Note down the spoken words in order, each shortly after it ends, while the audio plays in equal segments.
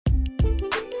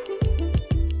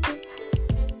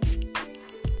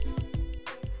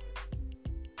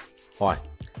Hi,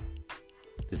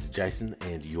 this is Jason,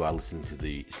 and you are listening to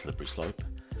The Slippery Slope.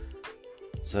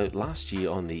 So last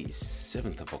year on the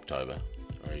 7th of October,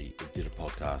 I did a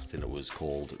podcast and it was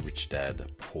called Rich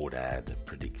Dad, Poor Dad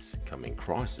Predicts Coming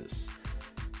Crisis.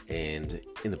 And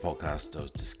in the podcast I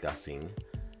was discussing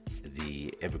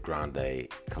the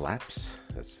Evergrande collapse,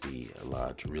 that's the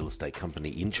large real estate company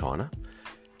in China,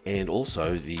 and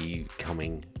also the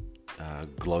coming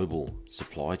global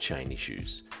supply chain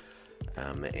issues.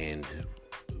 And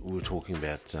we were talking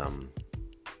about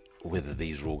whether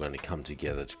these are all going to come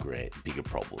together to create bigger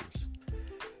problems,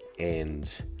 and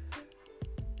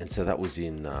so that was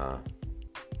in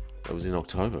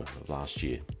October of last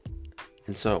year.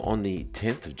 And so on the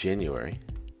 10th of January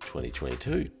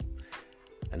 2022,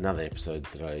 another episode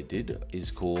that I did is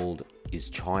called "Is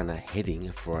China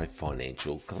Heading for a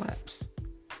Financial Collapse?"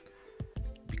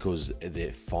 Because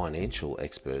the financial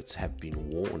experts have been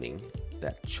warning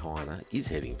that China is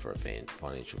heading for a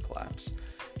financial collapse.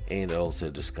 And I also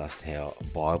discussed how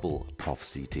Bible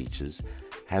prophecy teachers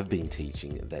have been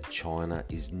teaching that China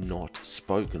is not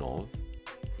spoken of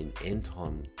in end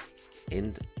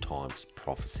times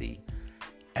prophecy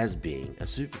as being a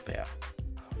superpower,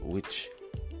 which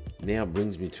now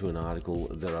brings me to an article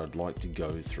that I'd like to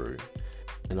go through.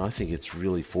 And I think it's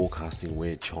really forecasting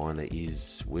where China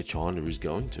is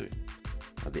going to.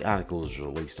 The article is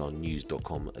released on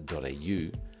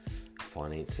news.com.au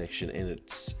finance section, and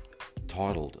it's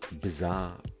titled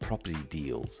 "Bizarre Property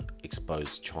Deals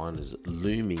Expose China's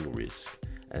Looming Risk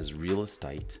as Real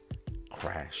Estate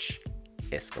Crash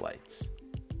Escalates."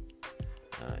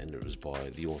 And it was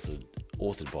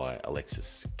authored by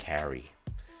Alexis Carey.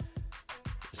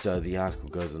 So the article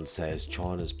goes on to say, as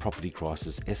China's property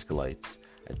crisis escalates,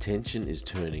 attention is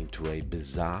turning to a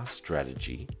bizarre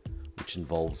strategy which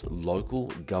involves local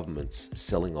governments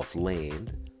selling off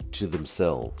land to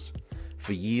themselves.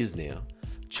 For years now,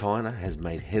 China has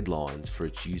made headlines for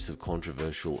its use of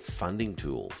controversial funding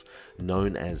tools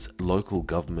known as local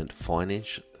government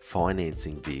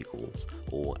financing vehicles,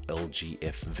 or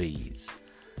LGFVs.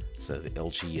 So the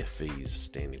LGFVs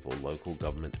standing for Local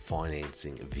Government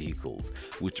Financing Vehicles,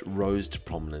 which rose to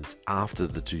prominence after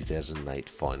the 2008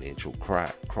 financial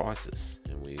crisis.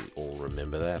 And we all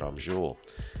remember that, I'm sure.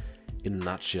 In a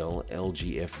nutshell,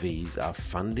 LGFVs are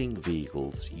funding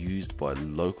vehicles used by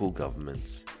local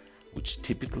governments, which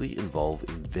typically involve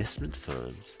investment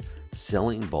firms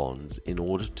selling bonds in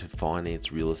order to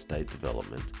finance real estate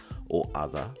development or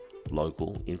other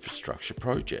local infrastructure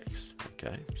projects.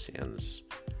 Okay, sounds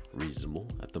reasonable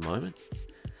at the moment.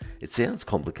 It sounds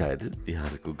complicated, the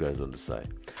article goes on to say,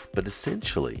 but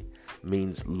essentially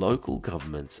means local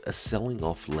governments are selling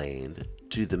off land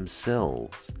to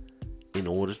themselves in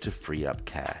order to free up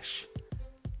cash.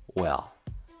 Well,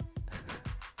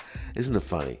 isn't it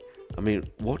funny? I mean,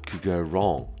 what could go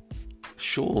wrong?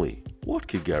 Surely, what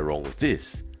could go wrong with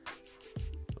this?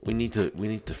 We need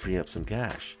to free up some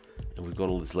cash, and we've got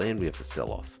all this land we have to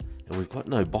sell off, and we've got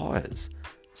no buyers.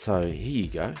 So here you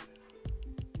go.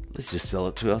 Let's just sell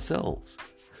it to ourselves.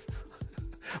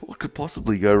 What could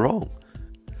possibly go wrong?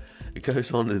 It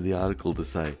goes on in the article to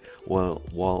say, well,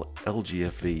 while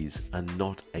LGFVs are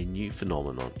not a new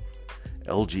phenomenon,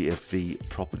 LGFV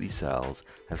property sales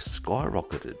have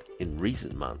skyrocketed in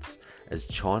recent months as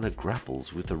China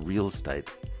grapples with a real estate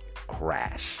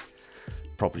crash.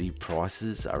 Property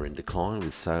prices are in decline,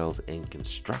 with sales and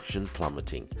construction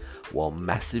plummeting, while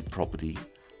massive property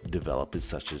developers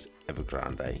such as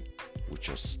Evergrande, which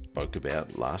I spoke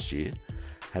about last year,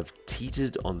 have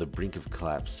teetered on the brink of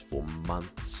collapse for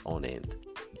months on end.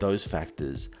 Those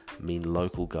factors mean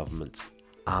local governments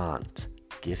aren't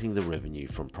getting the revenue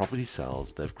from property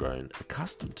sales they've grown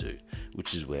accustomed to,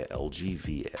 which is where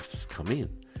LGVFs come in.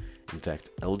 In fact,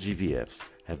 LGVFs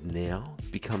have now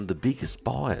become the biggest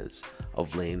buyers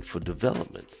of land for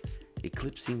development,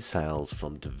 eclipsing sales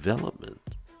from developers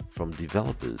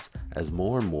as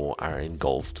more and more are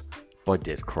engulfed by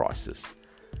debt crisis.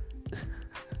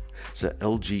 So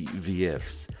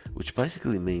LGVFs, which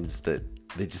basically means that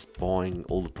they're just buying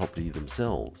all the property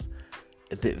themselves,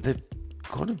 they're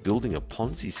kind of building a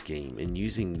Ponzi scheme and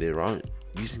using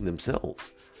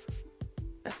themselves.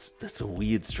 That's a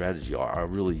weird strategy. I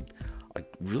really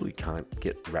can't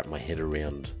wrap my head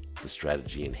around the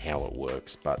strategy and how it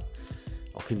works, but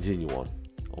I'll continue on.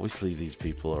 Obviously, these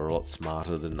people are a lot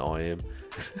smarter than I am.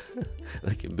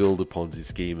 They can build a Ponzi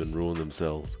scheme and ruin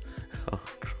themselves. Oh,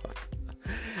 God.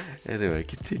 Anyway,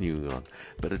 continuing on.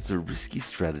 But it's a risky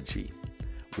strategy,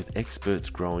 with experts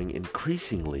growing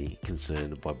increasingly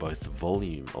concerned by both the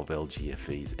volume of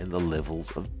LGFVs and the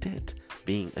levels of debt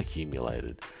being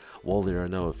accumulated. While there are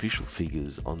no official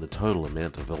figures on the total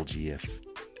amount of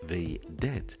the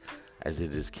debt, as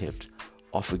it is kept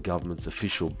off a government's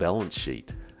official balance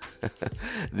sheet.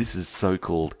 This is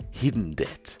so-called hidden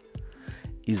debt,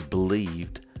 is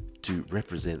believed to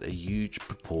represent a huge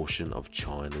proportion of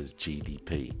China's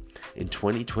GDP. In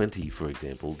 2020, for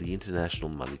example, the International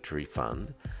Monetary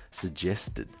Fund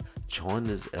suggested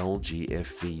China's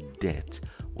LGFV debt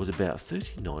was about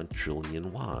 39 trillion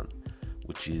yuan,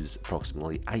 which is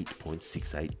approximately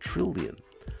 8.68 trillion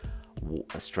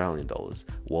Australian dollars,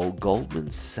 while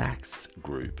Goldman Sachs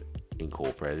Group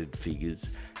Incorporated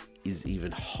figures is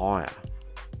even higher,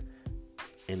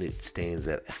 and it stands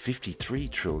at 53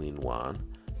 trillion yuan,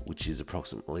 which is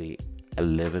approximately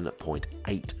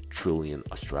 11.8 trillion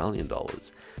Australian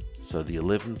dollars. So the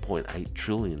 $11.8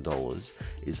 trillion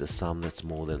is a sum that's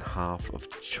more than half of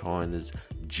China's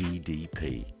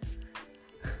GDP.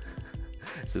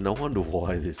 So no wonder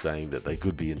why they're saying that they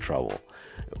could be in trouble.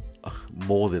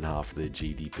 More than half of their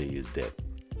GDP is debt.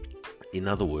 In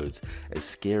other words, as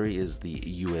scary as the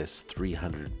US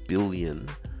 300 billion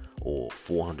or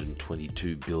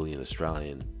 422 billion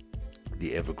Australian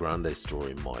the Evergrande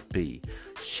story might be,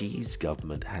 Xi's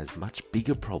government has much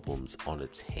bigger problems on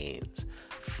its hands.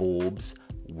 Forbes'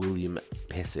 William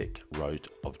Pesek wrote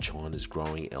of China's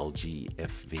growing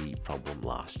LGFV problem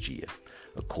last year.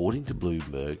 According to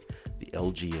Bloomberg, the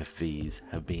LGFVs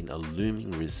have been a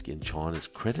looming risk in China's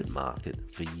credit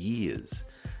market for years.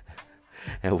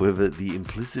 However, the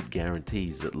implicit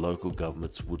guarantees that local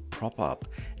governments would prop up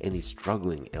any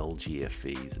struggling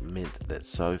LGFVs meant that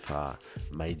so far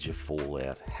major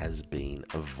fallout has been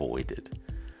avoided.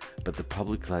 But the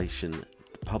publication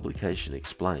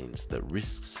explains that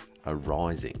risks are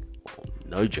rising. Well,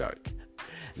 no joke.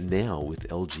 Now, with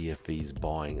LGFVs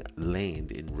buying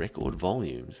land in record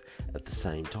volumes at the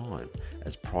same time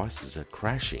as prices are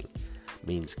crashing,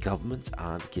 means governments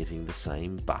aren't getting the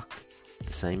same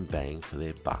bang for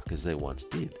their buck as they once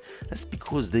did. That's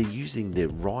because they're using their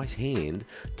right hand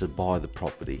to buy the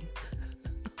property.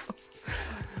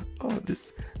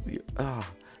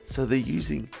 So they're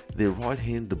using their right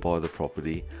hand to buy the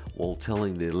property while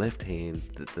telling their left hand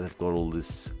that they've got all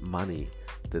this money,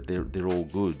 that they're all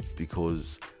good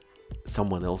because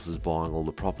someone else is buying all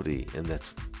the property, and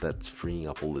that's freeing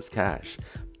up all this cash.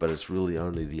 But it's really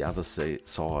only the other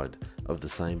side of the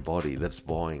same body that's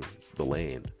buying the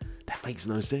land. That makes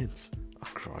no sense. Oh,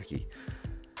 crikey.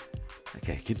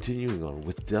 Okay, continuing on.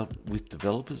 With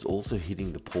developers also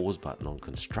hitting the pause button on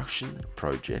construction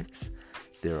projects,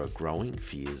 there are growing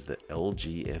fears that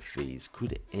LGFVs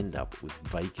could end up with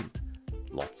vacant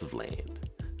lots of land.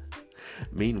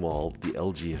 Meanwhile, the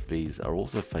LGFVs are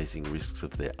also facing risks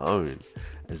of their own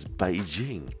as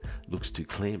Beijing looks to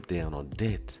clamp down on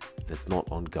debt that's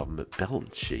not on government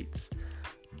balance sheets.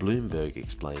 Bloomberg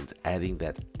explains, adding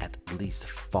that at least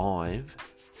 5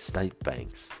 state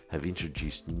banks have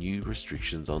introduced new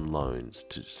restrictions on loans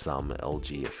to some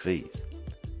LGFVs.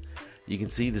 You can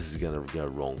see this is going to go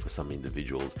wrong for some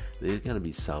individuals. There's going to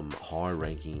be some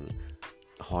high-ranking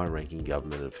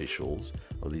government officials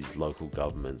or these local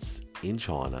governments in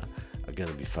China are going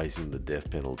to be facing the death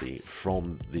penalty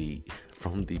from the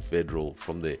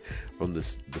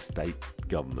state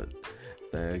government.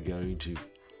 They are going to.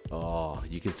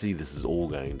 You can see this is all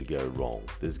going to go wrong.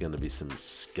 There's going to be some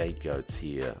scapegoats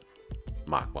here.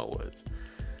 Mark my words.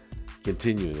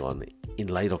 Continuing on, in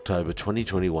late October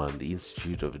 2021, the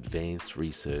Institute of Advanced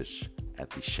Research at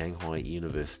the Shanghai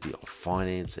University of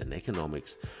Finance and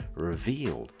Economics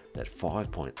revealed that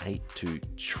 5.82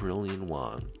 trillion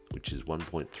yuan, which is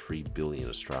 1.3 billion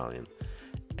Australian,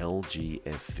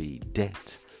 LGFV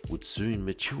debt would soon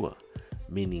mature,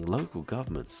 meaning local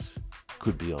governments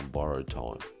could be on borrowed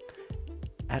time.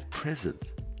 At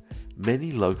present,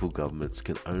 many local governments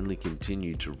can only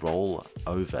continue to roll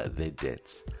over their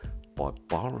debts by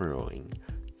borrowing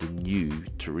the new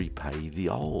to repay the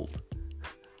old.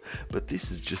 But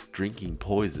this is just drinking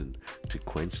poison to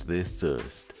quench their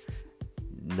thirst.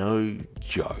 No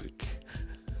joke.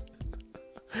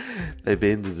 They've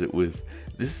ended it with,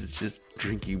 this is just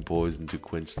drinking poison to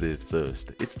quench their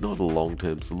thirst. It's not a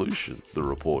long-term solution, the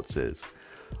report says.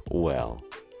 Well,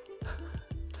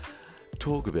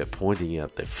 talk about pointing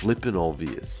out the flippin'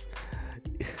 obvious.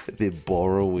 They're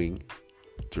borrowing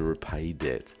to repay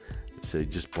debt. So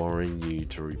just borrowing you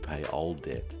to repay old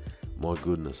debt. My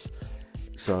goodness.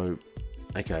 So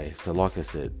like I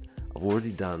said, I've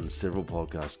already done several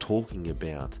podcasts talking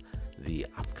about the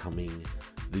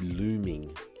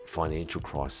looming financial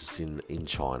crisis in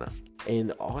China.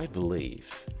 And I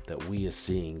believe that we are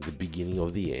seeing the beginning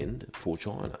of the end for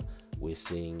China. We're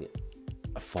seeing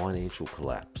a financial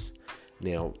collapse.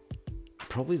 Now,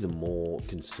 probably the more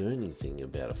concerning thing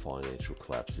about a financial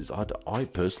collapse is I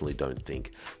personally don't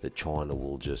think that China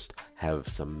will just have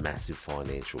some massive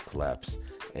financial collapse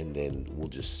and then will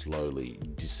just slowly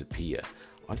disappear.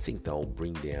 I think they'll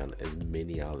bring down as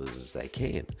many others as they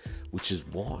can, which is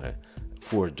why,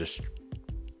 for just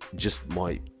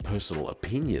my personal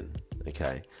opinion,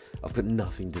 okay, I've got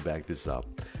nothing to back this up,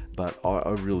 but I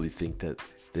really think that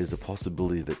there's a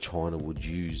possibility that China would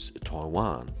use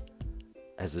Taiwan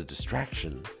as a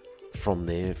distraction from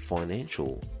their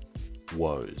financial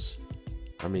woes.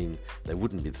 I mean, they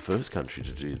wouldn't be the first country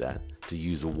to do that, to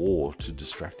use a war to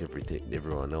distract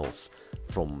everyone else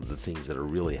from the things that are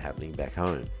really happening back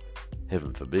home.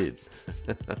 Heaven forbid.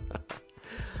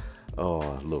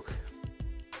 Oh, look,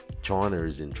 China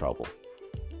is in trouble.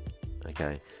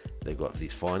 Okay, they've got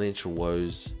these financial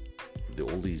woes,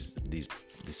 all these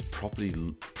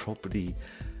property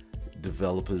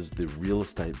developers, the real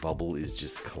estate bubble is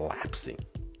just collapsing,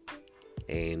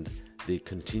 and they're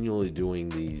continually doing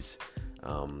these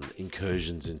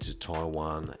incursions into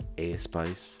Taiwan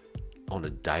airspace on a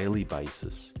daily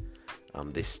basis.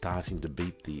 They're starting to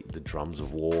beat the drums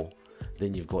of war.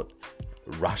 Then you've got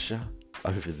Russia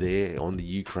over there on the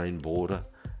Ukraine border.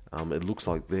 It looks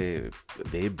like they're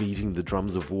beating the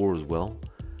drums of war as well.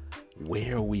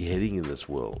 Where are we heading in this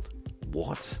world?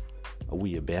 What are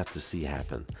we about to see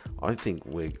happen? I think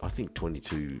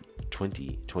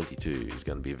 2022 is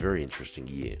going to be a very interesting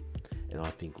year, and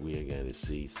I think we are going to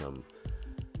see some,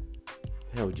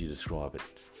 how would you describe it?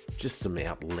 Just some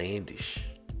outlandish,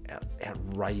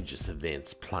 outrageous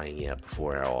events playing out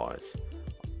before our eyes.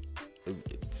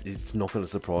 It's not going to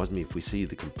surprise me if we see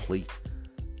the complete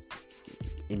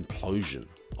implosion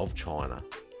of China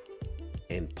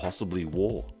and possibly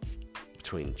war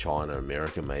between China,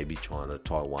 America, maybe China,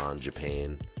 Taiwan,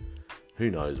 Japan. Who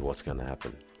knows what's going to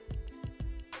happen?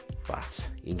 But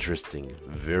interesting,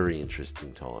 very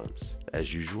interesting times.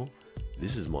 As usual,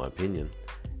 this is my opinion,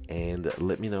 and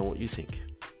let me know what you think.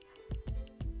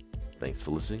 Thanks for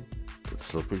listening to The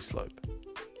Slippery Slope.